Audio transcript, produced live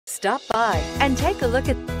Stop by and take a look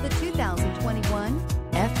at the 2021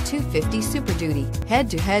 F-250 Super Duty.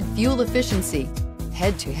 Head-to-head fuel efficiency,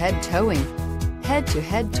 head-to-head towing,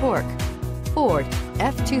 head-to-head torque. Ford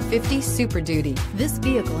F-250 Super Duty. This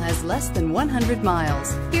vehicle has less than 100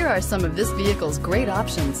 miles. Here are some of this vehicle's great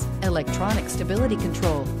options: electronic stability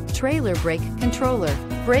control, trailer brake controller,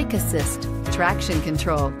 brake assist, traction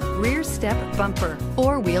control, rear step bumper,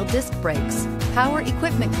 four-wheel disc brakes, power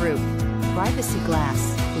equipment group, privacy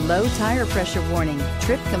glass, low tire pressure warning,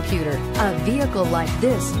 trip computer. A vehicle like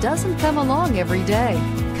this doesn't come along every day.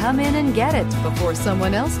 Come in and get it before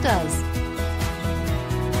someone else does.